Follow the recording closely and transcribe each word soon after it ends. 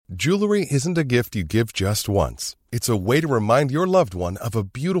Jewelry isn't a gift you give just once. It's a way to remind your loved one of a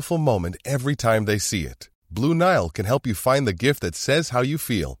beautiful moment every time they see it. Blue Nile can help you find the gift that says how you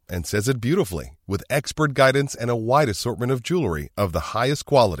feel and says it beautifully, with expert guidance and a wide assortment of jewelry of the highest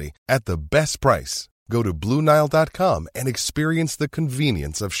quality at the best price. Go to BlueNile.com and experience the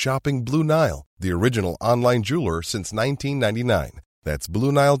convenience of shopping Blue Nile, the original online jeweler since 1999. That's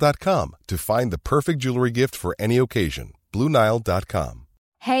BlueNile.com to find the perfect jewelry gift for any occasion. BlueNile.com.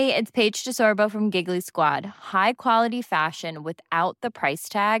 Hey, it's Paige DeSorbo from Giggly Squad. High quality fashion without the price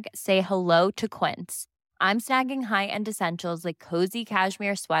tag. Say hello to Quince. I'm snagging high-end essentials like cozy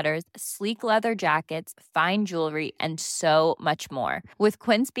cashmere sweaters, sleek leather jackets, fine jewelry, and so much more. With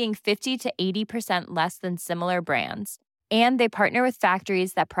Quince being 50 to 80% less than similar brands. And they partner with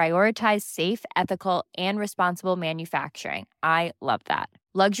factories that prioritize safe, ethical, and responsible manufacturing. I love that.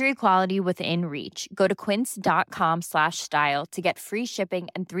 Luxury quality within reach. Go to quince.com/style to get free shipping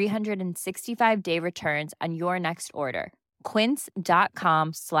and 365-day returns on your next order.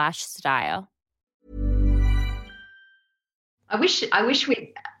 Quince.com/style. I wish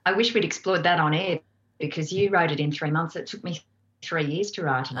we'd explored that on air, because you wrote it in 3 months. It took me 3 years to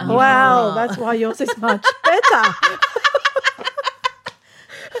write it. Wow, that's why yours is much better.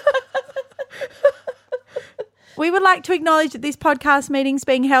 We would like to acknowledge that this podcast meeting is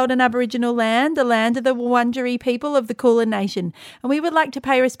being held on Aboriginal land, the land of the Wurundjeri people of the Kulin Nation, and we would like to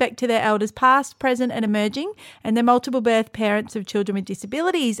pay respect to their elders past, present and emerging, and their multiple birth parents of children with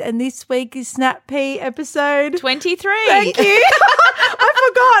disabilities. And this week is Snap P episode 23. Thank you.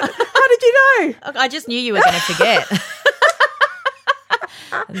 I forgot. How did you know? I just knew you were going to forget.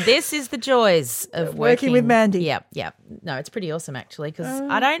 This is the joys of working with Mandy. Yep. No, it's pretty awesome actually, because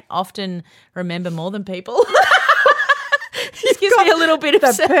I don't often remember more than people. It gives me a little bit of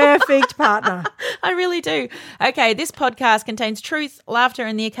the perfect partner. I really do. Okay, this podcast contains truth, laughter,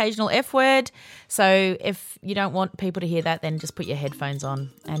 and the occasional F word. So if you don't want people to hear that, then just put your headphones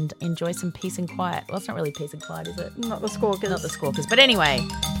on and enjoy some peace and quiet. Well, it's not really peace and quiet, is it? Not the squawkers. Not the squawkers. But anyway.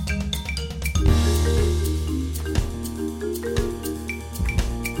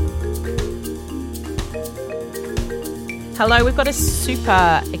 Hello, we've got a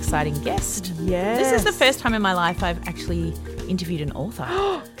super exciting guest. Yes. This is the first time in my life I've actually interviewed an author.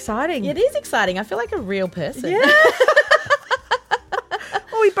 Exciting. It is exciting. I feel like a real person. Yeah.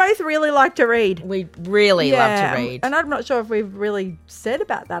 Well, we both really like to read. We really love to read. And I'm not sure if we've really said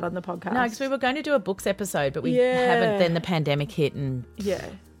about that on the podcast. No, because we were going to do a books episode, but we haven't. Then the pandemic hit and,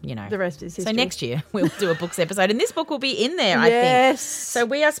 you know. The rest is history. So next year we'll do a books episode, and this book will be in there, I think. Yes. So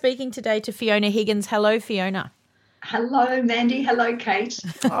we are speaking today to Fiona Higgins. Hello, Fiona. Hello, Mandy. Hello, Kate.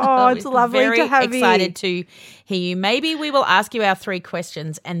 Oh, it's lovely to have you. Very excited to hear you. Maybe we will ask you our 3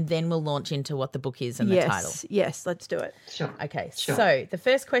 questions and then we'll launch into what the book is and the title. Yes, let's do it. Sure. Okay, sure. So the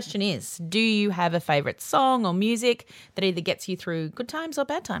first question is, do you have a favourite song or music that either gets you through good times or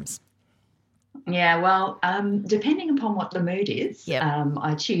bad times? Yeah, well, depending upon what the mood is, Yep.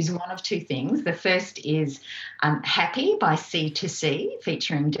 I choose one of 2 things. The first is Happy by C2C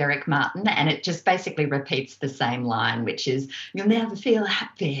featuring Derek Martin, and it just basically repeats the same line, which is, you'll never feel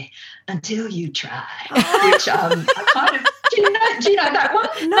happy until you try, which I kind of, do you know that one?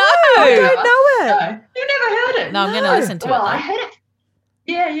 No, I don't know it. No, you've never heard it? No, I'm going to listen to it. Well, I heard it.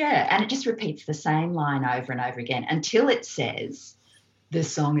 Yeah, and it just repeats the same line over and over again until it says, this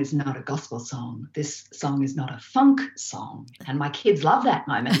song is not a gospel song. This song is not a funk song. And my kids love that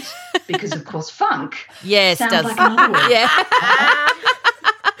moment because, of course, funk Yes, sounds does. like another word. Yeah.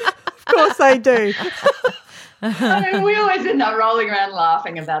 Of course they do. I mean, we always end up rolling around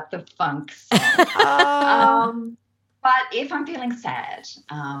laughing about the funk song. But if I'm feeling sad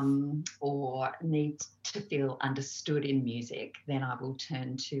or need to feel understood in music, then I will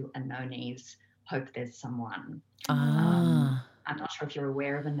turn to Anoni's Hope There's Someone. I'm not sure if you're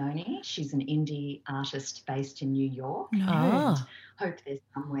aware of Anoni. She's an indie artist based in New York. And Hope There's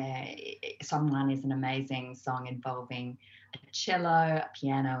Someone is an amazing song involving a cello, a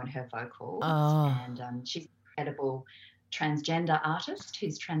piano, and her vocals. And she's an incredible transgender artist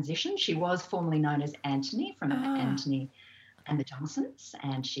who's transitioned. She was formerly known as Anthony from Anthony and the Johnsons,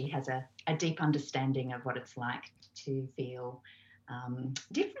 and she has a deep understanding of what it's like to feel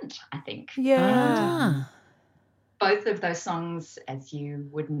different, I think. Yeah. And, both of those songs, as you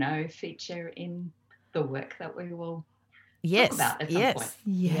would know, feature in the work that we will talk about at some point.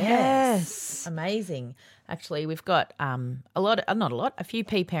 Yes. Amazing. Actually, we've got a few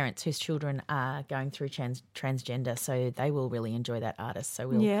P parents whose children are going through transgender, so they will really enjoy that artist.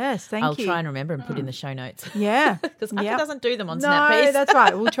 So I'll try and remember and put in the show notes. Yeah. Because Uncle doesn't do them on No, Snap. that's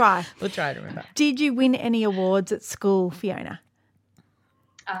right. We'll try. We'll try to remember. Did you win any awards at school, Fiona?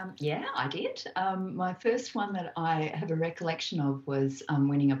 Yeah, I did. My first one that I have a recollection of was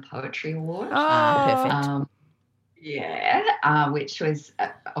winning a poetry award. Perfect. Which was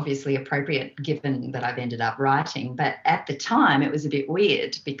obviously appropriate given that I've ended up writing. But at the time, it was a bit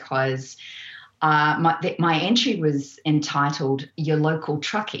weird because my entry was entitled "Your Local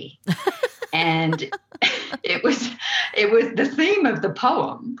Truckie," and it was the theme of the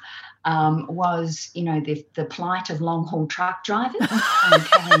poem. Was, you know, the plight of long haul truck drivers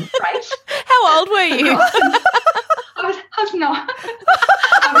carrying freight. How old were you? I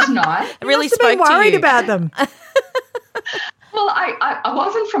was nine. It really Must have spoke been worried to you about them. Well, I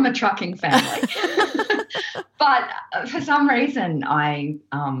wasn't from a trucking family, but for some reason I,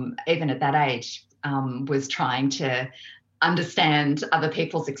 even at that age, was trying to understand other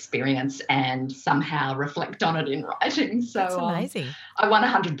people's experience and somehow reflect on it in writing. So That's amazing. I won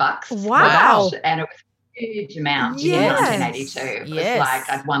 $100. Wow. And it was a huge amount Yes. in 1982. It was like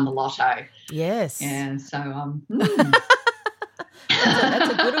I'd won the lotto. Yes. Yeah, so That's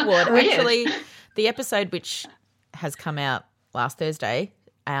a good award. Weird. Actually, the episode which has come out last Thursday,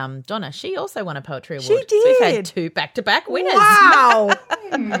 Donna, she also won a poetry award. She So we've did. had 2 back-to-back winners. Wow.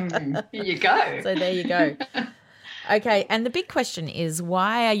 Here you go. So there you go. Okay, and the big question is,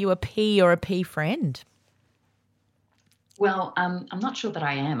 why are you a P or a P friend? Well, I'm not sure that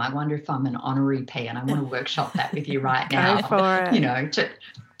I am. I wonder if I'm an honorary P, and I want to workshop that with you right now. Go for it. You know, to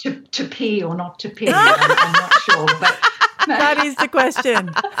pee or not to pee. I'm not sure, but That is the question.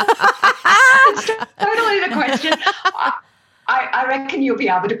 it's totally the question. I reckon you'll be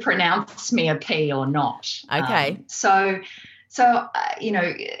able to pronounce me a P or not. Okay. You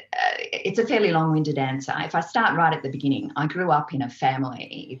know, it's a fairly long-winded answer. If I start right at the beginning, I grew up in a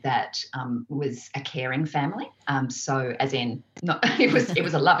family that was a caring family. So, as in, it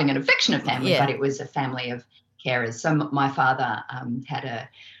was a loving and affectionate family, Yeah. but it was a family of carers. So, my father had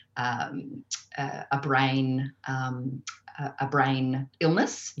a brain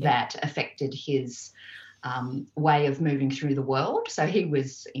illness that affected his way of moving through the world. So he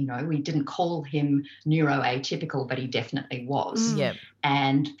was, you know, we didn't call him neuroatypical, but he definitely was. Yep.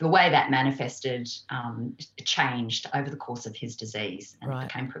 And the way that manifested changed over the course of his disease and Right. it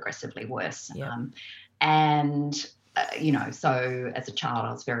became progressively worse. Yep. You know, so as a child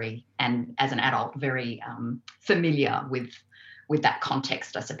I was and as an adult, very familiar with that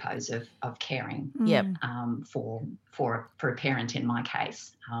context, I suppose, of caring Yep. for a parent in my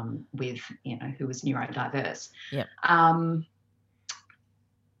case, with, you know, who was neurodiverse. Yep.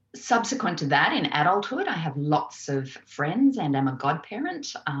 Subsequent to that, in adulthood, I have lots of friends and am a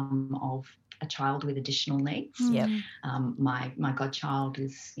godparent of a child with additional needs. Yep. My godchild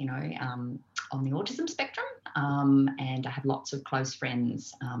is, you know, on the autism spectrum, and I have lots of close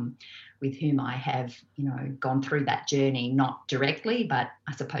friends with whom I have, you know, gone through that journey, not directly, but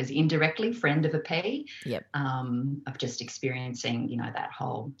I suppose indirectly, friend of a P, Yep. of just experiencing, you know, that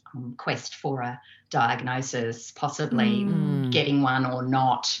whole quest for a diagnosis, possibly getting one or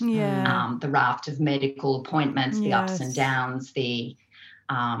not, Yeah. the raft of medical appointments, the ups and Yes. downs, the,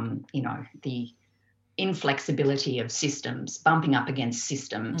 you know, the inflexibility of systems, bumping up against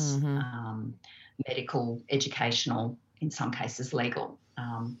systems, medical, educational, in some cases legal.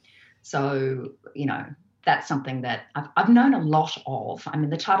 So, you know, that's something that I've known a lot of. I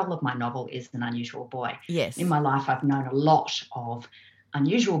mean, the title of my novel is An Unusual Boy. Yes. In my life, I've known a lot of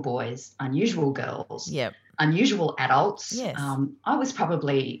unusual boys, unusual girls, Yep. unusual adults. Yes. I was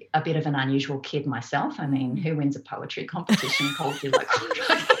probably a bit of an unusual kid myself. I mean, who wins a poetry competition called your local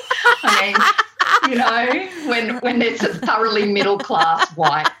truckie? I mean, you know, when there's a thoroughly middle class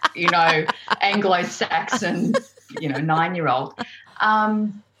white, you know, Anglo-Saxon, you know, 9-year-old.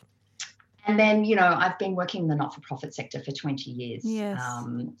 And then, you know, I've been working in the not-for-profit sector for 20 years. Yes.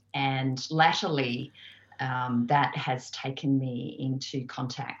 And latterly, that has taken me into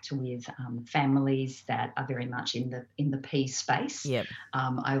contact with families that are very much in the P space. Yep.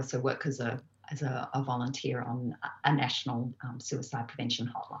 I also work as a volunteer on a national suicide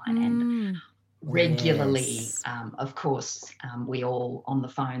prevention hotline, and regularly, Yes. of course, we all on the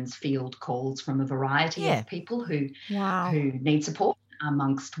phones field calls from a variety Yeah. of people who Wow. need support,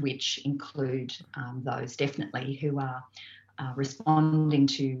 amongst which include those definitely who are responding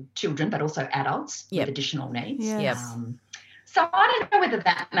to children, but also adults Yep. with additional needs. Yes. Yep. So I don't know whether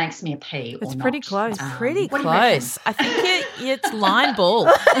that makes me a P or It's not. pretty close. Pretty what do you reckon? close. I think it's line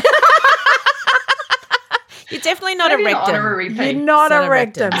ball. You're definitely not Maybe a an rectum. honorary P. You're not It's a not a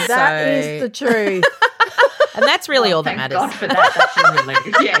rectum. rectum. That So- is the truth. And that's really all that Thank matters. God for that. That's a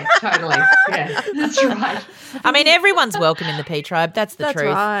relief. Yeah, totally. Yeah, that's right. I mean, everyone's welcome in the P tribe. That's the That's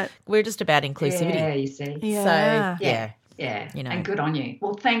truth. right. We're just about inclusivity. Yeah, you see. Yeah. So, yeah. Yeah, You know. and good on you.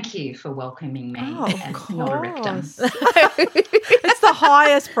 Well, thank you for welcoming me as not a rectum. It's the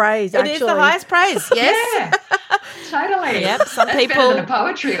highest praise, It actually. is the highest praise. Yes. Yeah, totally. Yep. Some That's people. better than a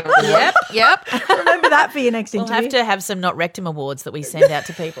poetry award. Yep. Remember that for your next We'll interview. have to have some not rectum awards that we send out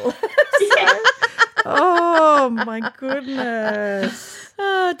to people. Yes. Oh, my goodness.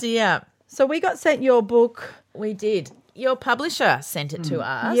 Oh dear. So we got sent your book. We did. Your publisher sent it to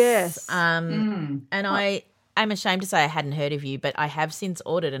us. Yes. And I'm ashamed to say I hadn't heard of you, but I have since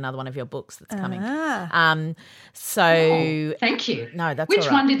ordered another one of your books that's coming. So Thank you. No, that's Which all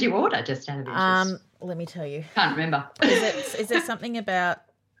right. one did you order, just out of interest? Let me tell you. Can't remember. Is there something about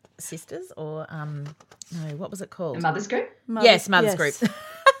sisters or no, what was it called? Mother's Group? Yes, Mother's Group.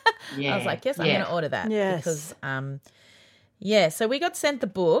 Yeah. I was like, yes, I'm going to order that. Yes. Because, so we got sent the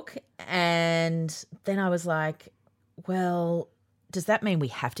book and then I was like, well, does that mean we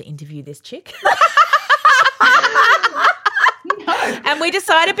have to interview this chick? No. And we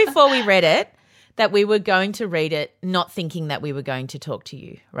decided before we read it that we were going to read it not thinking that we were going to talk to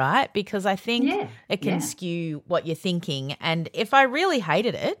you, right? Because I think it can skew what you're thinking. And if I really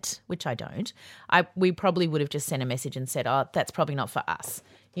hated it, which I don't, we probably would have just sent a message and said, oh, that's probably not for us.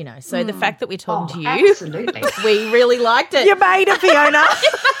 You know, so the fact that we're talking to you, Absolutely. we really liked it. You made it, Fiona.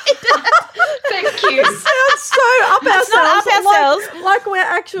 Thank you. Sounds so up That's ourselves. not up ourselves. Like we're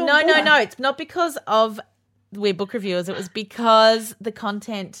actual. No. It's not because of we're book reviewers. It was because the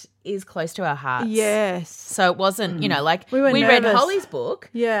content is close to our hearts. Yes. So it wasn't, like We were read nervous. Holly's book.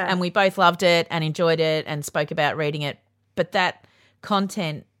 Yeah. And we both loved it and enjoyed it and spoke about reading it. But that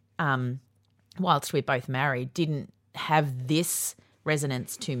content, whilst we're both married, didn't have this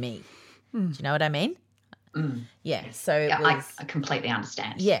resonance to me. Do you know what I mean? Yeah. So it was, I completely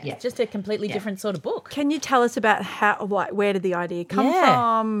understand. yeah, just a completely different sort of book. Can you tell us about where did the idea come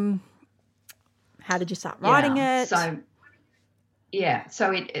Yeah. from? How did you start writing it?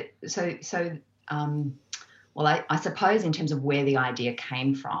 Well, I suppose in terms of where the idea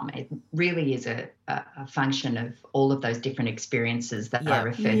came from, it really is a function of all of those different experiences that I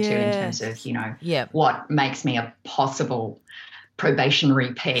referred to in terms of, what makes me a possible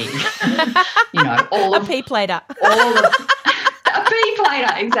probationary P. All of A P plater. all of a P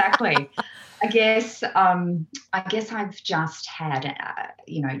plater, exactly. I guess I've just had,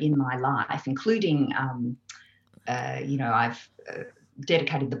 in my life, including, I've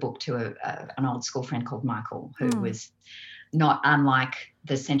dedicated the book to an old school friend called Michael, who was not unlike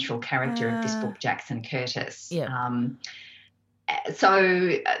the central character of this book, Jackson Curtis. Yeah.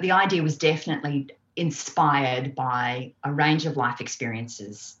 So the idea was definitely inspired by a range of life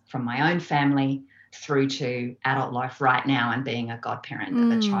experiences from my own family through to adult life right now and being a godparent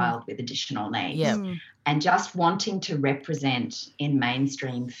of a child with additional needs. Yeah. And just wanting to represent in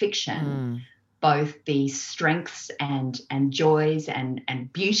mainstream fiction both the strengths and joys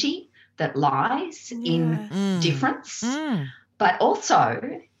and beauty that lies in difference, but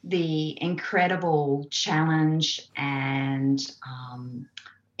also the incredible challenge and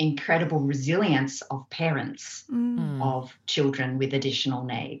incredible resilience of parents of children with additional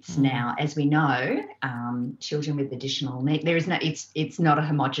needs. Now, as we know, children with additional needs, it's not a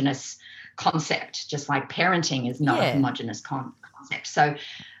homogenous concept, just like parenting is not a homogenous concept. So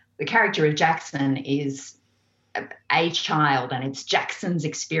the character of Jackson is a child, and it's Jackson's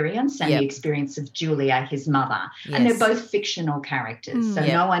experience and the experience of Julia, his mother. Yes. And they're both fictional characters, so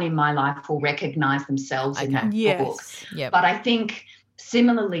no one in my life will recognise themselves in that book. Yep. But I think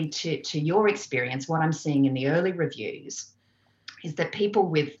similarly to your experience, what I'm seeing in the early reviews is that people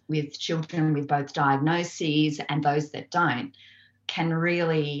with children with both diagnoses and those that don't can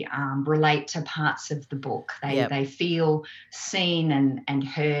really relate to parts of the book. They feel seen and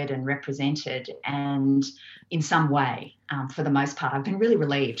heard and represented, and in some way, for the most part, I've been really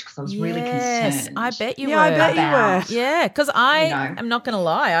relieved because I was really concerned. I bet you were. I bet you were. Yeah, because I'm not going to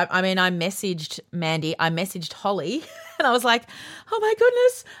lie. I mean, I messaged Mandy, I messaged Holly, and I was like, oh my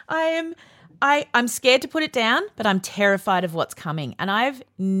goodness, I'm scared to put it down, but I'm terrified of what's coming. And I've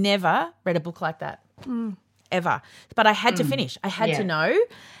never read a book like that. Ever. But I had to finish. I had to know.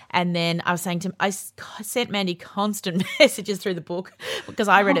 And then I was saying I sent Mandy constant messages through the book because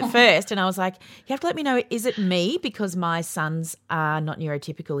I read it first, and I was like, you have to let me know, is it me because my sons are not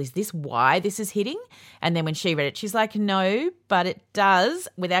neurotypical? Is this why this is hitting? And then when she read it, she's like, no, but it does,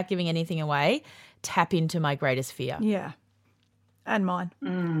 without giving anything away, tap into my greatest fear. Yeah. And mine.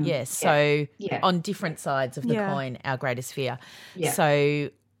 Yes. So on different sides of the coin, our greatest fear. Yeah. So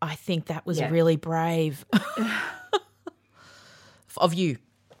I think that was really brave of you.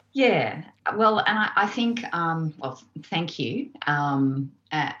 Yeah. Well, and I think, well, thank you.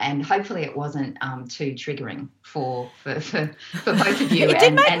 And hopefully it wasn't too triggering for both of you. It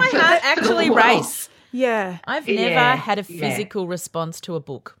did make and my heart for the actually world. race. Yeah. I've never had a physical response to a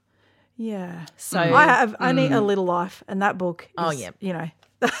book. Yeah. So I have only A Little Life, and that book is, Oh, yeah. you know,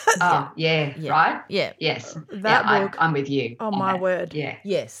 Yeah, right? Yeah. Yes. That book. I'm with you. oh on my that. word. Yeah.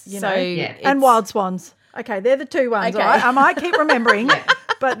 Yes. You so know, Yeah. and Wild Swans. Okay, they're the two ones, Okay. all right? I might keep remembering,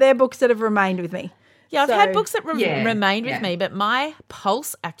 but they're books that have remained with me. Yeah, I've So- had books that Yeah, remained with yeah. me, but my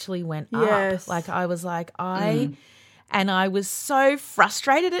pulse actually went Yes. up. Like I was like, and I was so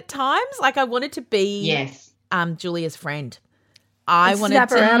frustrated at times. Like I wanted to be Yes. Julia's friend. I And wanted snap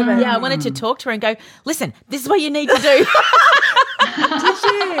her to, out of it. yeah, I wanted to talk to her and go, listen, this is what you need to do. Did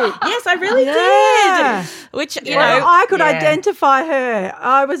you? Yes, I really Yeah. did. Which, you Well, know, I could Yeah. identify her.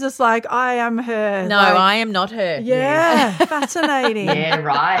 I was just like, I am her. no, Like, I am not her. Yeah, fascinating. Yeah,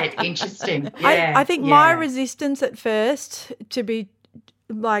 right. Interesting. Yeah. I think my yeah. resistance at first, to be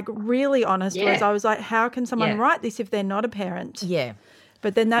like really honest, was Yeah. I was like, how can someone Yeah. write this if they're not a parent? Yeah.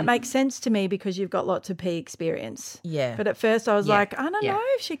 But then that makes sense to me because you've got lots of P experience. Yeah. But at first I was Yeah. like, I don't Yeah. know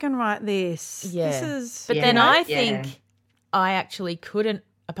if she can write this. Yeah. This is But Yeah. then I Yeah. think I actually couldn't,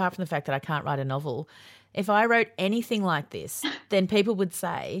 apart from the fact that I can't write a novel, if I wrote anything like this, then people would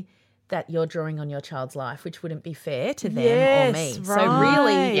say that you're drawing on your child's life, which wouldn't be fair to them or me. Yes, So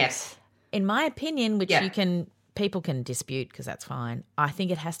really, right. Yes. in my opinion, which Yeah. people can dispute because that's fine, I think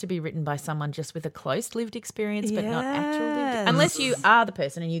it has to be written by someone just with a close lived experience but not actual lived. Yes. Unless you are the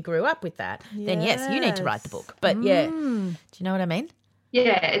person and you grew up with that, then yes, you need to write the Yes. book. But yeah, do you know what I mean?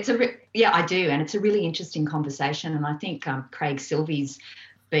 Yeah, I do, and it's a really interesting conversation. And I think Craig Silvey's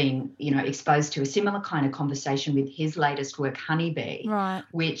been, exposed to a similar kind of conversation with his latest work, Honeybee, Right.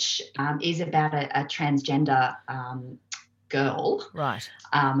 which is about a transgender girl Right.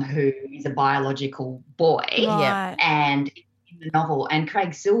 who is a biological boy. Right. And in the novel, and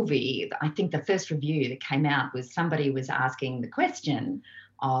Craig Silvey, I think the first review that came out was somebody was asking the question,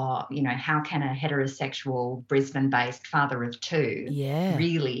 how can a heterosexual Brisbane-based father of two Yeah.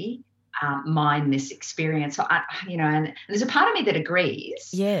 really mind this experience? So and there's a part of me that agrees.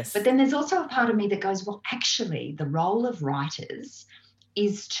 Yes. But then there's also a part of me that goes, well, actually, the role of writers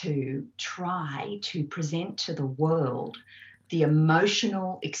is to try to present to the world the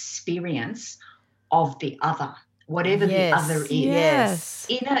emotional experience of the other, whatever Yes. the other is, Yes.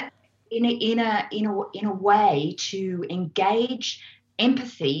 in a way to engage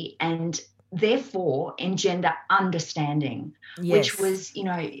empathy and therefore engender understanding, which Yes. was,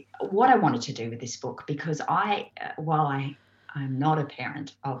 what I wanted to do with this book, because while I'm not a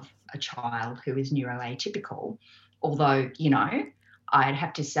parent of a child who is neuroatypical, although, I'd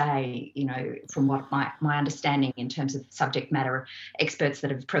have to say, from what my understanding in terms of subject matter experts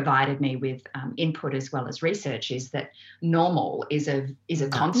that have provided me with input as well as research is that normal is a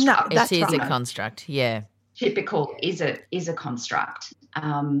construct. That's It is right. a construct. Yeah. Typical is a construct.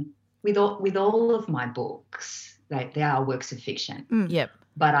 With all of my books, they are works of fiction, Yep.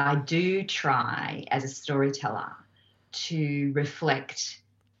 but I do try as a storyteller to reflect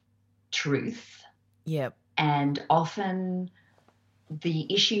truth, Yep. and often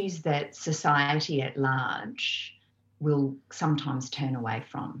the issues that society at large will sometimes turn away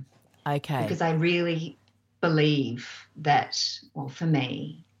from. Okay. Because I really believe that, well, for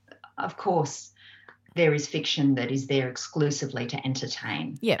me, of course, there is fiction that is there exclusively to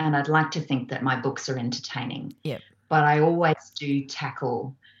entertain. Yep. And I'd like to think that my books are entertaining. Yep. But I always do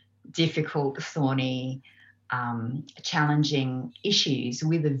tackle difficult, thorny, challenging issues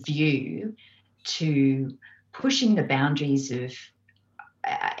with a view to pushing the boundaries of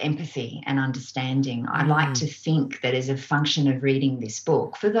empathy and understanding. I like to think that as a function of reading this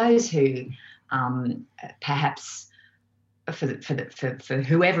book, for those who perhaps for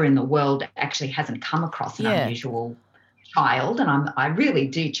whoever in the world actually hasn't come across an unusual child, and I really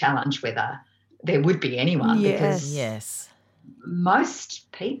do challenge whether there would be anyone, because Yes.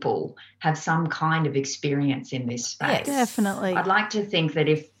 most people have some kind of experience in this space. Yes. Definitely. I'd like to think that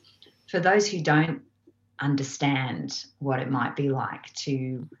if, for those who don't understand what it might be like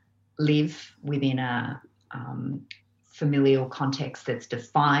to live within a familial context that's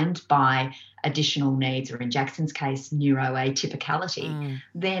defined by additional needs, or in Jackson's case, neuroatypicality,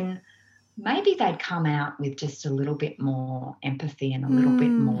 then maybe they'd come out with just a little bit more empathy and a little bit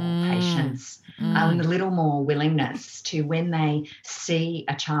more patience and a little more willingness to, when they see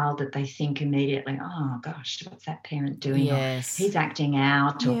a child that they think immediately, oh gosh, what's that parent doing? Yes. Or he's acting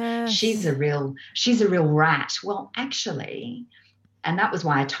out, or Yes. she's a real rat. Well, actually, And that was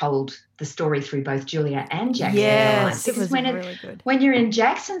why I told the story through both Julia and Jackson. Yes, it because was really good. when you're in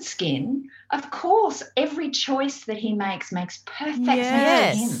Jackson's skin, of course, every choice that he makes perfect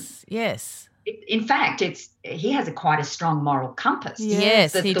sense to him. Yes. In fact, he has quite a strong moral compass.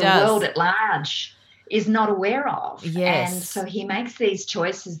 Yes, that he the does. world at large is not aware of. Yes. And so he makes these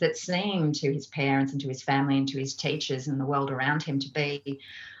choices that seem to his parents and to his family and to his teachers and the world around him to be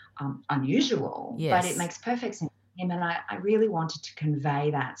unusual. Yes. But it makes perfect sense to him. And I really wanted to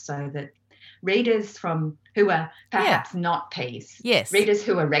convey that so that readers who are perhaps not peas, readers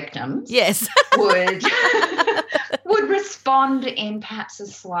who are rectums, would respond in perhaps a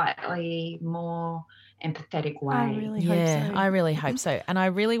slightly more empathetic way. I really hope so. I really hope so. And I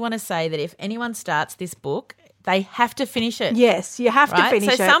really want to say that if anyone starts this book, they have to finish it. Yes, you have to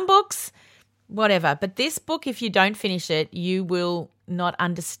finish it. So some books, whatever, but this book, if you don't finish it, you will not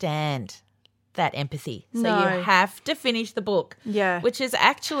understand that empathy. So you have to finish the book. Yeah. Which is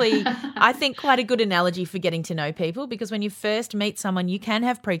actually, I think, quite a good analogy for getting to know people, because when you first meet someone, you can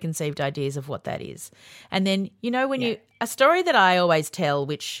have preconceived ideas of what that is. And then, a story that I always tell,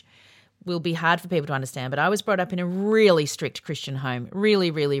 which will be hard for people to understand, but I was brought up in a really strict Christian home, really,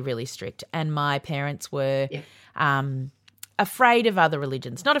 really, really strict. And my parents were afraid of other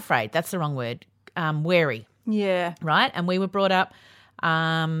religions. Not afraid, that's the wrong word, wary. Yeah. Right? And we were brought up so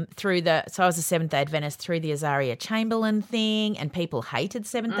I was a Seventh-day Adventist through the Azaria Chamberlain thing, and people hated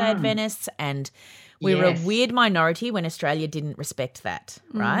Seventh-day Adventists, and we were a weird minority when Australia didn't respect that,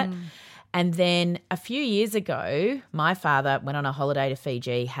 right? And then a few years ago, my father went on a holiday to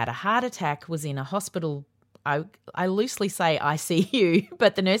Fiji, had a heart attack, was in a hospital. I loosely say ICU,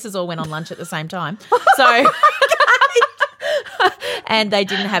 but the nurses all went on lunch at the same time. So and they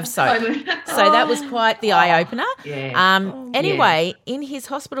didn't have soap. So that was quite the eye-opener. Yeah. Anyway, in his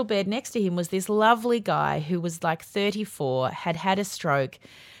hospital bed next to him was this lovely guy who was like 34, had a stroke,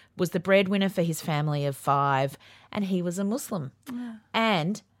 was the breadwinner for his family of 5, and he was a Muslim.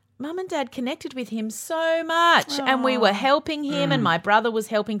 And Mum and Dad connected with him so much, and we were helping him, and my brother was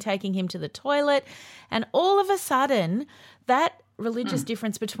helping taking him to the toilet, and all of a sudden that religious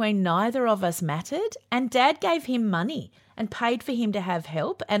difference between neither of us mattered, and Dad gave him money and paid for him to have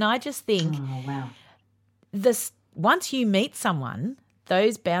help. And I just think once you meet someone,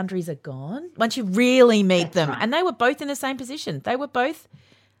 those boundaries are gone. Once you really meet them, and they were both in the same position. They were both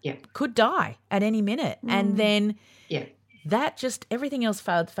could die at any minute, and then that just everything else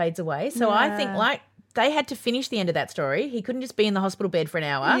fades away. So I think they had to finish the end of that story. He couldn't just be in the hospital bed for an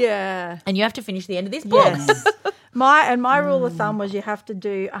hour. Yeah. And you have to finish the end of this book. Yes. My rule of thumb was you have to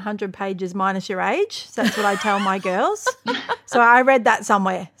do 100 pages minus your age. So that's what I tell my girls. So I read that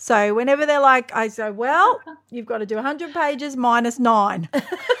somewhere. So whenever they're like, I say, well, you've got to do 100 pages minus 9. And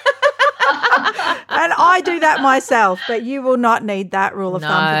I do that myself, but you will not need that rule of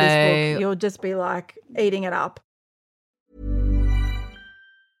thumb for this book. You'll just be like eating it up.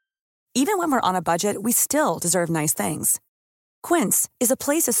 Even when we're on a budget, we still deserve nice things. Quince is a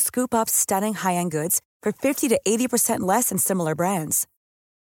place to scoop up stunning high-end goods for 50 to 80% less than similar brands.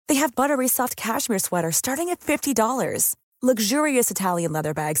 They have buttery soft cashmere sweaters starting at $50, luxurious Italian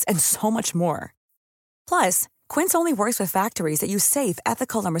leather bags, and so much more. Plus, Quince only works with factories that use safe,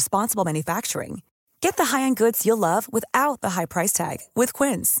 ethical, and responsible manufacturing. Get the high-end goods you'll love without the high price tag with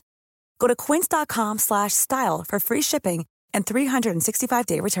Quince. Go to quince.com/style for free shipping and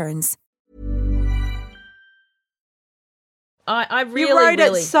 365-day returns. I really, you wrote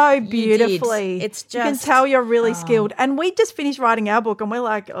really, it so you beautifully. did. It's just, you can tell you're really skilled. And we just finished writing our book, and we're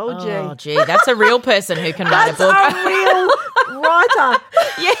like, oh gee, that's a real person who can write a book. That's a real writer.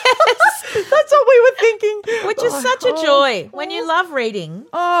 Yes, that's what we were thinking. Which is such a joy when you love reading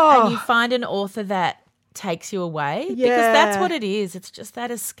and you find an author that takes you away, because that's what it is. It's just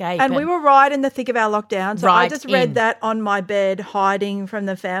that escape. And we were right in the thick of our lockdown, so I just read in. that on my bed, hiding from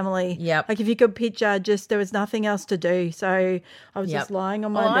the family. Yep. Like if you could picture, just there was nothing else to do, so I was just lying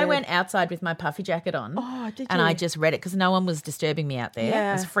on my bed. I went outside with my puffy jacket on. Oh, did you? And I just read it because no one was disturbing me out there.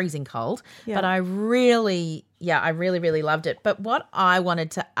 Yeah. It was freezing cold. Yeah. But I really, really loved it. But what I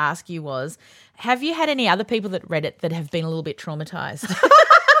wanted to ask you was, have you had any other people that read it that have been a little bit traumatized?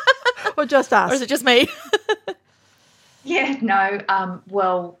 Or just us? Or is it just me? Yeah, no.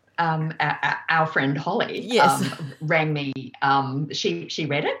 Our friend Holly rang me. She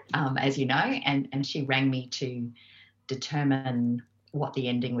read it, as you know, and she rang me to determine what the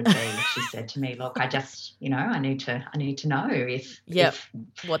ending would be. She said to me, "Look, I just, I need to know if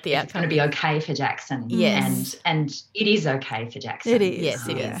what the outcome it's going to be okay for Jackson." Yes, and it is okay for Jackson. It is. Yes,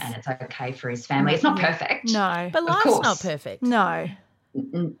 it is, and it's okay for his family. It's not perfect. No, but life's not perfect. No.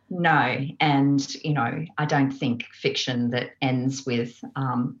 No, and I don't think fiction that ends with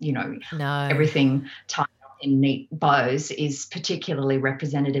No. everything tied up in neat bows is particularly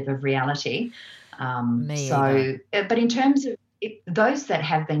representative of reality. Me either. But in terms of those that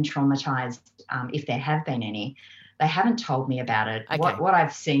have been traumatized, if there have been any, they haven't told me about it. Okay. What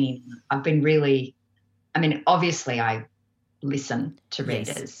I've seen, I've been really, obviously I listen to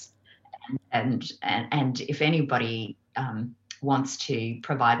readers, and if anybody wants to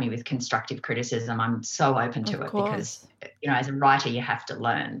provide me with constructive criticism, I'm so open to it because, as a writer, you have to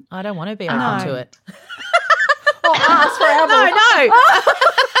learn. I don't want to be open to it. Or ask for our book. No.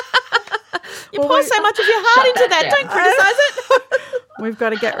 You pour so much of your heart into that. Don't criticize it. We've got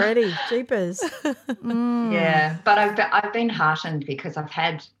to get ready. Jeepers. Yeah, but I've been heartened because I've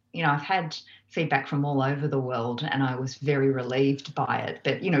had feedback from all over the world, and I was very relieved by it.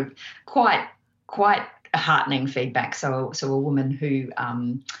 But quite heartening feedback. So a woman who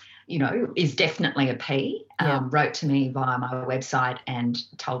is definitely a P wrote to me via my website and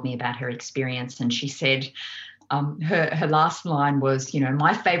told me about her experience, and she said her last line was,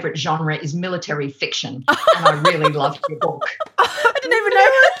 my favourite genre is military fiction, and I really loved your book. I didn't even know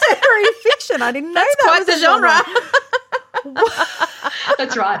military fiction. I didn't know that quite was the a genre.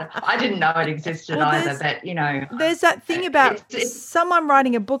 That's right. I didn't know it existed either, but there's that thing about someone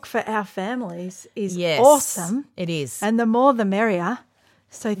writing a book for our families is awesome. It is. And the more the merrier.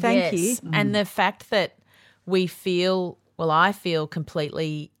 So thank you. And the fact that I feel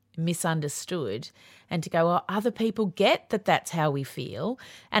completely misunderstood, and to go, well, other people get that that's how we feel.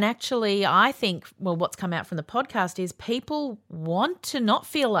 And actually, I think, what's come out from the podcast is people want to not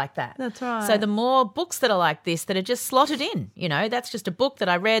feel like that. That's right. So the more books that are like this that are just slotted in, that's just a book that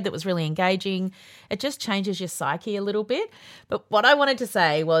I read that was really engaging. It just changes your psyche a little bit. But what I wanted to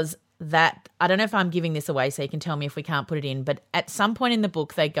say was that, I don't know if I'm giving this away, so you can tell me if we can't put it in, but at some point in the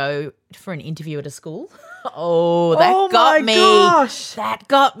book they go for an interview at a school. That got me. Gosh. That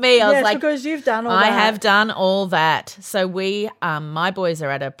got me. I was like, because you've done all that. I have done all that. So my boys are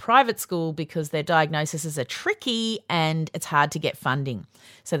at a private school because their diagnoses are tricky and it's hard to get funding.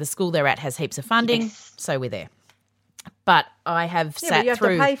 So the school they're at has heaps of funding, so we're there. But I have sat but you have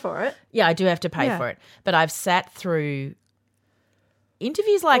through. to pay for it. Yeah, I do have to pay for it. But I've sat through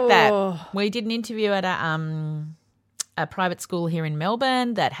interviews like that. We did an interview at a private school here in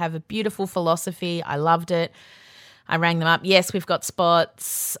Melbourne that have a beautiful philosophy. I loved it. I rang them up. Yes, we've got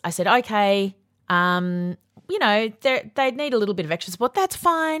spots. I said, okay, they'd need a little bit of extra support. That's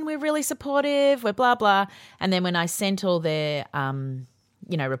fine. We're really supportive. We're blah, blah. And then when I sent all their,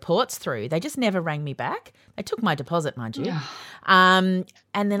 reports through, they just never rang me back. They took my deposit, mind you. And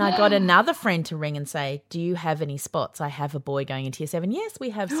then I got another friend to ring and say, do you have any spots? I have a boy going into year 7. Yes, we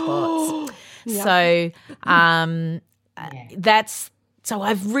have spots. So so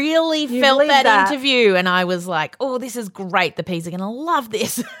I've really felt that interview, and I was like, oh, this is great. The P's are going to love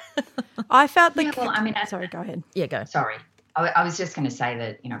this. I felt sorry, go ahead. Yeah, go. Sorry. I was just going to say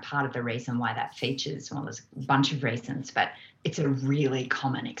that, part of the reason why that features, there's a bunch of reasons, but it's a really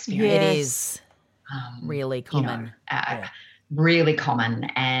common experience. It is really common. Really common,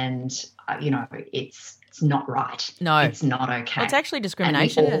 and, it's not right. No. It's not okay. Well, it's actually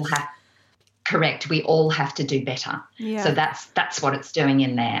discrimination. Correct. We all have to do better. Yeah. So that's what it's doing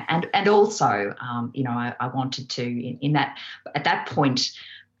in there. And also, I wanted to, in that, at that point,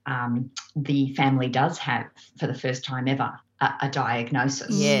 the family does have, for the first time ever, a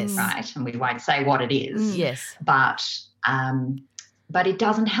diagnosis. Yes. Right. And we won't say what it is. Yes. But it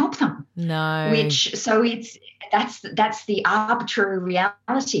doesn't help them. No. That's the arbitrary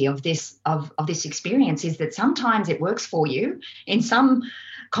reality of this experience, is that sometimes it works for you in some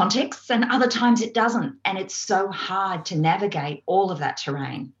contexts and other times it doesn't, and it's so hard to navigate all of that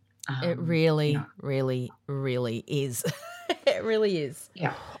terrain. It really, really, really is. It really is.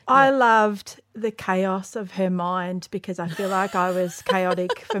 Yeah. I loved the chaos of her mind because I feel like I was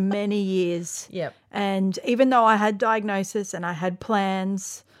chaotic for many years. Yep. And even though I had diagnosis and I had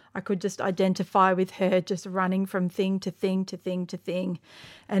plans, I could just identify with her just running from thing to thing to thing to thing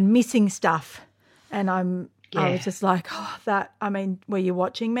and missing stuff. And I was just like, were you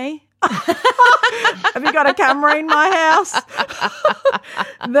watching me? Have you got a camera in my house?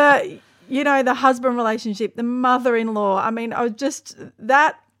 The husband relationship, the mother-in-law. I was just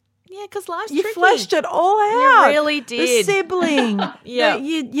that. Yeah, because life's you tricky. Fleshed it all out. You really did. The sibling. Yeah.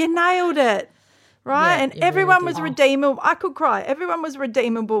 You nailed it. right? Yeah, And you really everyone was did. redeemable. I could cry. Everyone was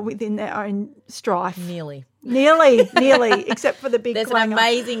redeemable within their own strife. Nearly. Nearly, except for the big There's an clanger.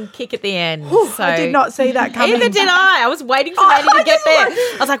 amazing kick at the end. So I did not see that coming. Either did I. I was waiting for Maddie to get there.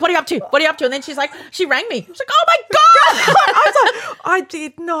 I was like, what are you up to? What are you up to? And then she rang me. She's like, oh my God. I was like, I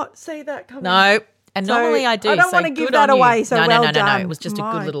did not see that coming. No. And So, normally I do. I don't so want to give good that on you. away. So no, well no. done. It was just a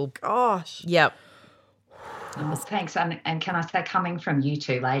My good little. Gosh. Yep. Oh, thanks. And can I say, coming from you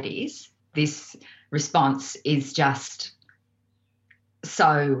two ladies, this response is just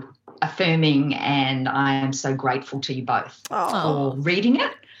so affirming, and I am so grateful to you both Oh. for reading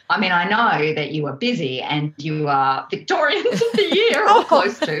it. I mean, I know that you are busy and you are Victorians of the Year or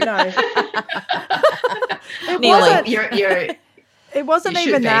close to. No. Nearly. You're It wasn't You should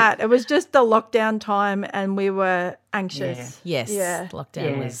even be. that. It was just the lockdown time and we were anxious. Yes. Yeah.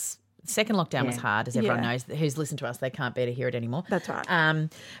 Lockdown Yeah. was. Second lockdown was hard, as everyone knows. Who's listened to us, they can't bear to hear it anymore. That's right.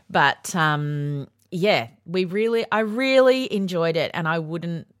 Yeah, I really enjoyed it, and I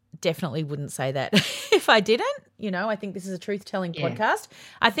definitely wouldn't say that if I didn't. I think this is a truth-telling podcast.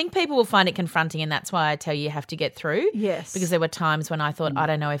 I think people will find it confronting, and that's why I tell you have to get through. Yes. Because there were times when I thought, I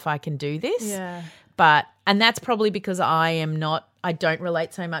don't know if I can do this. Yeah. And that's probably because I don't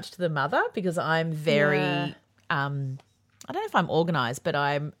relate so much to the mother, because I'm very, I don't know if I'm organised, but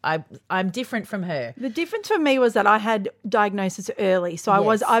I'm different from her. The difference for me was that I had diagnosis early. So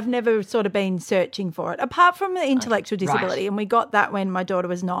I've never sort of been searching for it, apart from the intellectual disability. Right. And we got that when my daughter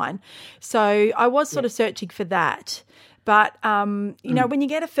was 9. So I was sort of searching for that. But, when you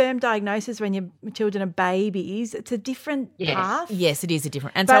get a firm diagnosis when your children are babies, it's a different path. Yes, it is a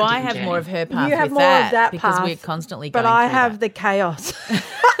different. And But- so I have more of her path You have with more that, of that because path, we're constantly but going I through have that. the chaos.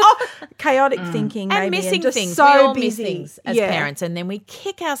 Chaotic thinking, And maybe, missing just things. so We all busy miss things as parents, and then we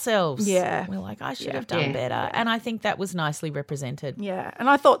kick ourselves. Yeah. We're like, I should have done better. And I think that was nicely represented. Yeah, and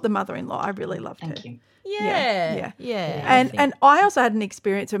I thought the mother-in-law, I really loved her. Thank you. Yeah. And I also had an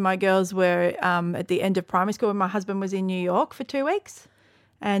experience with my girls where at the end of primary school, when my husband was in New York for 2 weeks,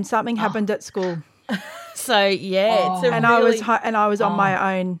 and something happened at school, So it's a and really, I was on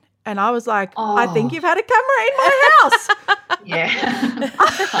my own, and I was like, I think you've had a camera in my house, Yeah.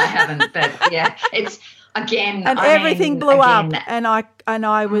 I haven't, but yeah, it's again. and I everything mean, blew up, again, and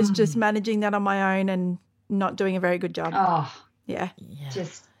I was just managing that on my own and not doing a very good job. Oh, Yeah,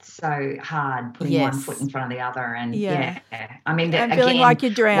 just so hard putting one foot in front of the other, and Yeah. I mean, and feeling like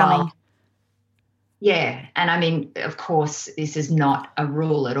you're drowning. Yeah, and I mean, of course, this is not a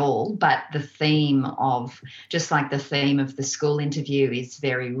rule at all, but the theme of, just like the theme of the school interview is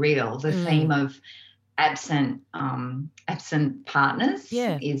very real, the theme of absent partners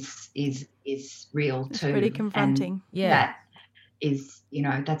is real It's too. pretty confronting. And Yeah. that is,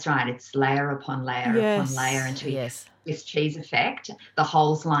 that's right. It's layer upon layer upon layer until this cheese effect. The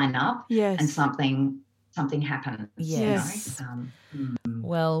holes line up, Yes. and something happens. Yes. You know?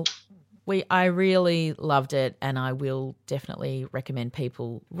 Well, I really loved it, and I will definitely recommend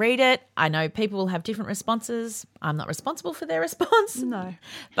people read it. I know people will have different responses. I'm not responsible for their response. No.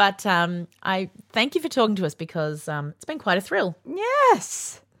 But I thank you for talking to us, because it's been quite a thrill.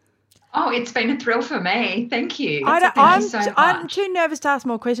 Yes. Oh, it's been a thrill for me. Thank you. I'm Thank you so much. I'm too nervous to ask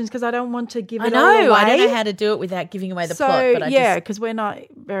more questions because I don't want to give I it all away. know. I don't know how to do it without giving away the plot. But because we're not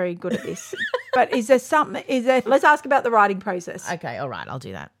very good at this. But is there something? Let's ask about the writing process. Okay, all right, I'll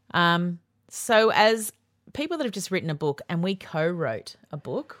do that. So as people that have just written a book, and we co-wrote a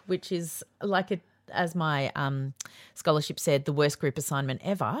book, which is like as my scholarship said, the worst group assignment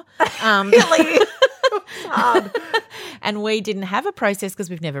ever. Really? It's hard. And we didn't have a process because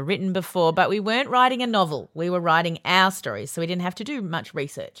we've never written before, but we weren't writing a novel. We were writing our stories, so we didn't have to do much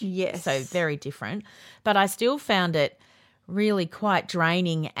research. Yes. So very different. But I still found it really quite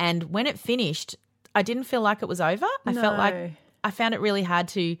draining, and when it finished, I didn't feel like it was over. I felt like I found it really hard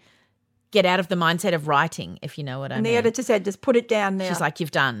to get out of the mindset of writing, if you know what I mean. And the editor said, just put it down now. She's like,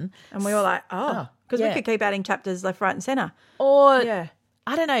 you've done. and we were like, because we could keep adding chapters left, right and centre. Or, Yeah.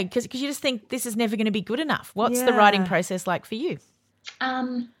 I don't know, because you just think this is never going to be good enough. What's the writing process like for you?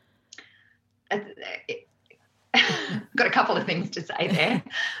 Got a couple of things to say there.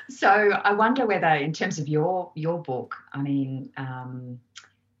 So I wonder whether, in terms of your book, I mean,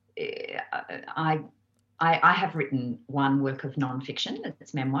 I have written one work of nonfiction.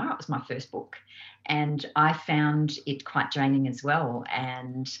 It's memoir. It was my first book, and I found it quite draining as well.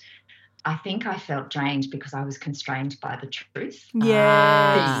 And I think I felt drained because I was constrained by the truth.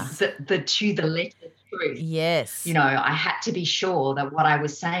 Yes. The to the letter truth. Yes. You know, I had to be sure that what I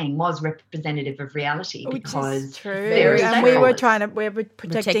was saying was representative of reality, Which because is true. various And we were stakeholders- we were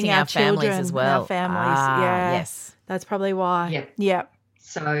protecting our families children as well. Our families, Ah, yeah. yes. That's probably why. Yep. Yep.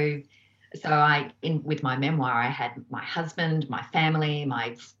 So with my memoir, I had my husband, my family,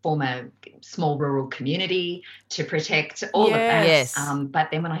 my former small rural community to protect, all of that. Yes. But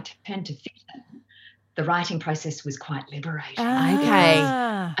then when I turned to fiction, the writing process was quite liberating. Okay.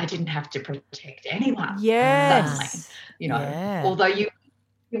 I didn't have to protect anyone. Yes. Suddenly, although you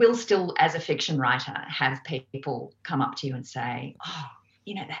will still, as a fiction writer, have people come up to you and say, oh,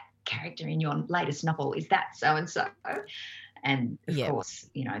 that character in your latest novel, is that so-and-so? And of course,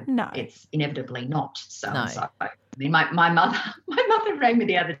 No. it's inevitably not so-and-so. I mean, my mother rang me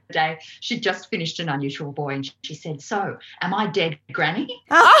the other day. She'd just finished An Unusual Boy, and she said, "So, am I dead, Granny?"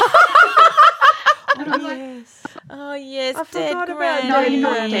 And I'm like, oh, yes, I dead forgot about Granny. No, you're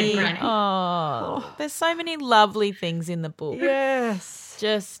not dead, Granny. Oh, there's so many lovely things in the book. Yes.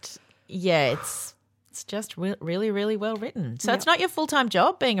 Just, it's just really, really well written. So it's not your full-time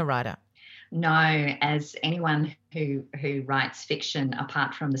job being a writer? No, as anyone who writes fiction,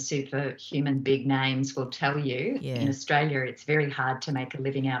 apart from the superhuman big names, will tell you, in Australia it's very hard to make a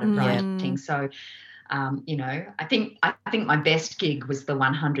living out of writing. So, I think my best gig was the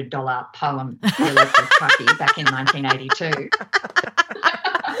 $100 poem release of Truckee back in 1982.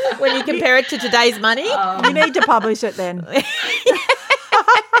 When you compare it to today's money? You need to publish it then.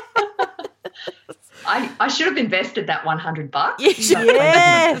 I should have invested that $100.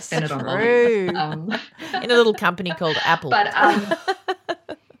 Yes, spent it on true. In a little company called Apple. But I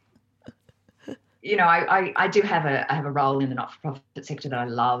do have a role in the not-for-profit sector that I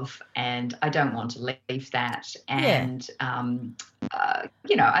love, and I don't want to leave that. And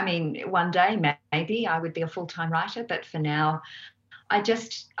I mean, one day maybe I would be a full-time writer, but for now, I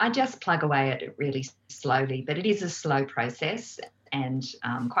just plug away at it really slowly. But it is a slow process, and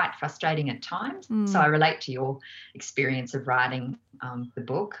quite frustrating at times. So I relate to your experience of writing the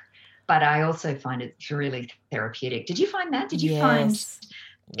book, but I also find it really therapeutic. Did you find that? Did you find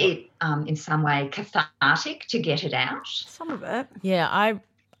it in some way cathartic to get it out? Some of it. Yeah,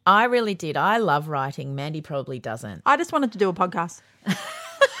 I really did. I love writing. Mandy probably doesn't. I just wanted to do a podcast.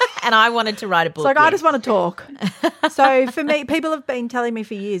 And I wanted to write a book. It's like, I just want to talk. So for me, people have been telling me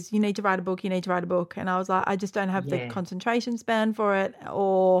for years, you need to write a book, you need to write a book. And I was like, I just don't have the concentration span for it,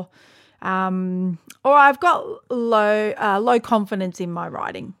 or I've got low confidence in my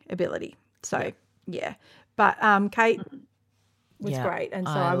writing ability. So, But Kate was great. And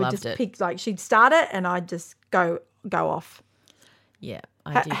so I would just pick, like, she'd start it and I'd just go off. Yeah.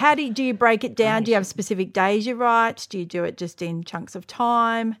 How do you break it down? Do you have specific days you write? Do you do it just in chunks of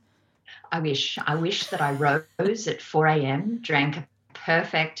time? I wish that I rose at 4 a.m., drank a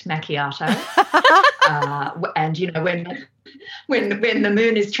perfect macchiato, and when the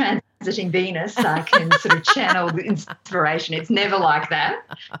moon is transiting Venus, I can sort of channel the inspiration. It's never like that.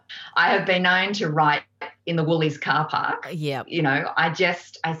 I have been known to write in the Woolies car park. Yeah,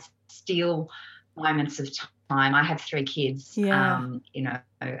 I steal moments of time. I have 3 kids. An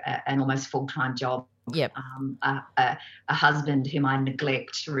almost full-time job. Yep. A husband whom I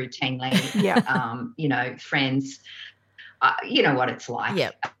neglect routinely. Yeah. Friends. You know what it's like.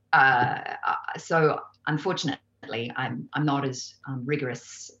 Yep. So unfortunately, I'm not as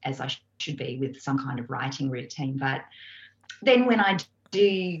rigorous as I should be with some kind of writing routine. But then when I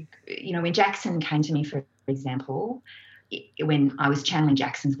do, when Jackson came to me, for example, when I was channeling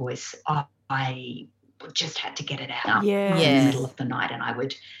Jackson's voice, I just had to get it out in the middle of the night, and I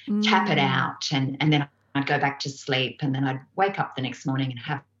would tap it out, and then I'd go back to sleep, and then I'd wake up the next morning and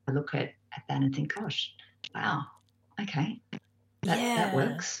have a look at that and think, gosh, wow, okay, that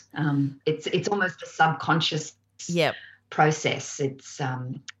works. It's almost a subconscious process. It's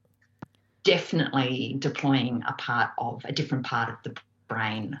definitely deploying a different part of the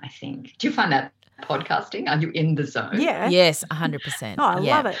brain, I think. Do you find that podcasting? Are you in the zone? Yeah. Yes, 100%. Oh, I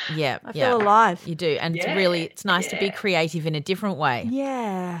love it. Yeah. I feel alive. You do. And it's nice to be creative in a different way.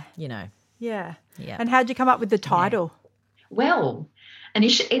 Yeah. Yeah. Yeah. And how'd you come up with the title? Well,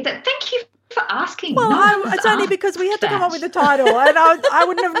 initially, thank you for asking. Well, it's only because we had to come up with the title, and I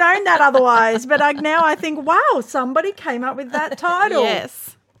wouldn't have known that otherwise. But now I think, wow, somebody came up with that title.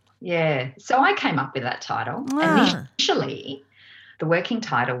 Yes. Yeah. So I came up with that title. Initially, the working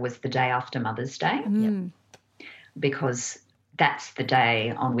title was The Day After Mother's Day, because that's the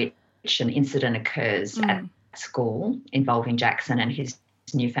day on which an incident occurs at school involving Jackson and his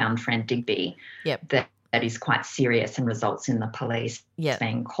newfound friend Digby that is quite serious and results in the police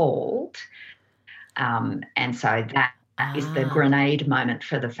being called. And so that is the grenade moment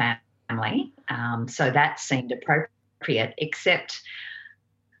for the family. So that seemed appropriate, except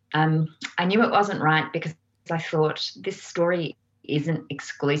I knew it wasn't right, because I thought this story isn't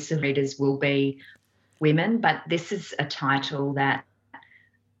exclusive. Readers will be women, but this is a title that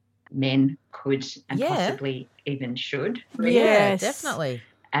men could and Yeah. possibly even should. Yeah, Yes. definitely.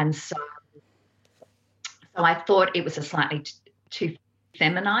 And so I thought it was a slightly too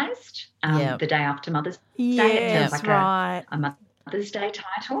feminized Yep. the day after Mother's Day. It Yes, sounds like right. a Mother's Day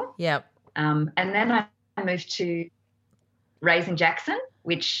title. Yep. And then I moved to Raising Jackson,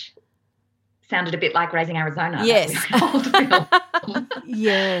 which sounded a bit like Raising Arizona. Yes. That really old film.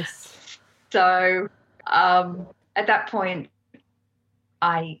 Yes. So at that point,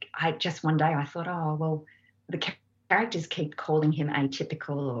 I just one day I thought, oh, well, the characters keep calling him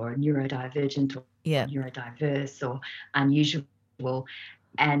atypical or neurodivergent or Yeah. neurodiverse or unusual.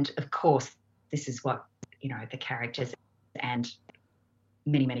 And of course, this is what, the characters and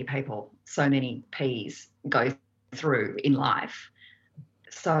many, many people, so many P's go through in life.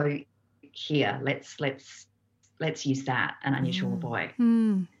 So here, let's use that, an unusual boy.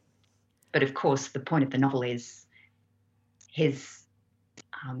 Hmm. But of course, the point of the novel is his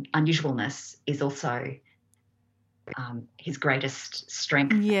unusualness is also his greatest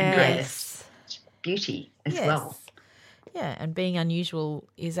strength and Yes. greatest beauty as Yes. well. Yeah, and being unusual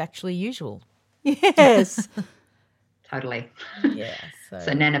is actually usual. Yes. Totally. Yeah.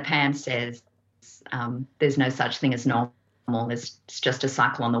 So Nana Pam says there's no such thing as normal. It's just a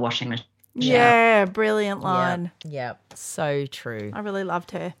cycle on the washing machine. Yeah, brilliant line. Yeah. So true. I really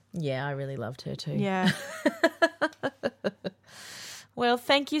loved her. Yeah, I really loved her too. Yeah. Well,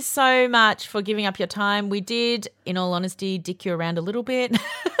 thank you so much for giving up your time. We did, in all honesty, dick you around a little bit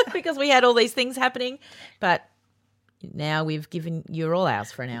because we had all these things happening, but now we've given you all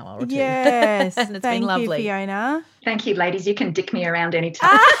ours for an hour or two. Yes. And it's Thank been lovely. you, Fiona. Thank you, ladies. You can dick me around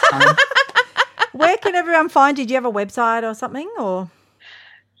anytime. Where can everyone find you? Do you have a website or something? Or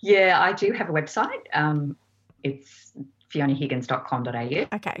Yeah, I do have a website. It's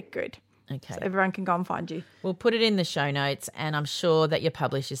fionahiggins.com.au. okay, good. Okay. So everyone can go and find you. We'll put it in the show notes, and I'm sure that your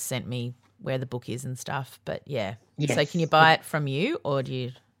publishers sent me where the book is and stuff. But yeah. Yes. So can you buy it from you, or do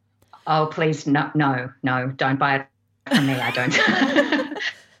you? Oh, please, no, don't buy it from me. I don't.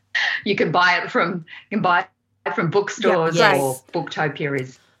 You can buy it from bookstores Yeah, or yes. Booktopia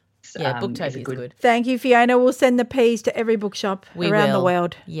is. Yeah, is Booktopia a is good. Thank you, Fiona. We'll send the peas to every bookshop We around the will.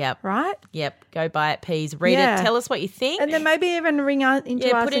 world. Yep. Right? Yep. Go buy it, please. Read Yeah. it. Tell us what you think. And then maybe even ring into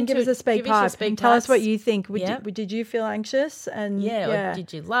Yeah, us put and give us into- a speak give us your pipe speak and tell us what pipes. you think. Yeah. Did you feel anxious? And Or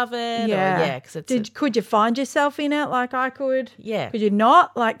did you love it? Yeah. Or, yeah, because it's Could you find yourself in it like I could? Yeah. Could you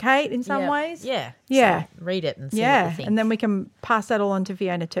not, like Kate, in some yeah. ways? Yeah. Yeah. So read it and see what Yeah. you think. And then we can pass that all on to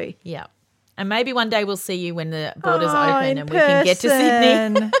Fiona too. Yeah. And maybe one day we'll see you when the borders Oh, open in and we can get to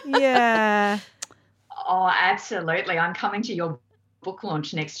Sydney. person. Yeah. Oh, absolutely. I'm coming to your book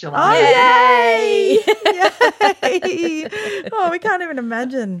launch next Oh, July. yay! Yay! Oh, we can't even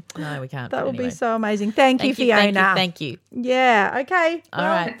imagine. No, we can't. That but would be anyway. so amazing. Thank you, Fiona. Thank you. Yeah, okay. All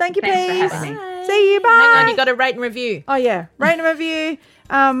Well, right. Thank you, Thanks for Peas. having me. See you, bye. Hang on, you got to rate and review. Oh, yeah. Rate and review.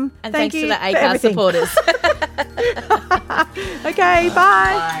 And thank thanks you to the for ACAST everything. supporters. Okay, bye.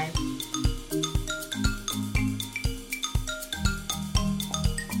 Bye.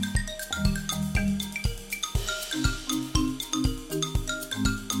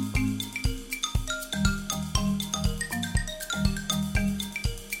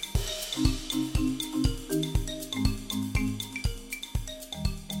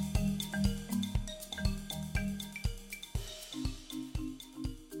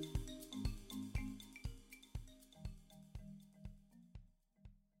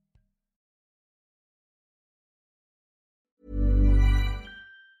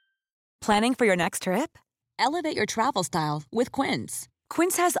 Planning for your next trip? Elevate your travel style with Quince.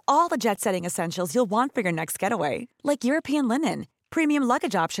 Quince has all the jet-setting essentials you'll want for your next getaway, like European linen, premium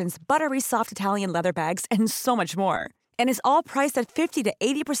luggage options, buttery soft Italian leather bags, and so much more. And is all priced at 50 to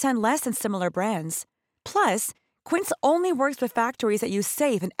 80% less than similar brands. Plus, Quince only works with factories that use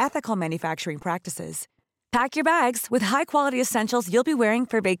safe and ethical manufacturing practices. Pack your bags with high-quality essentials you'll be wearing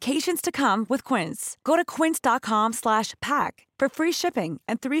for vacations to come with Quince. Go to quince.com/pack for free shipping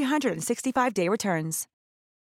and 365-day returns.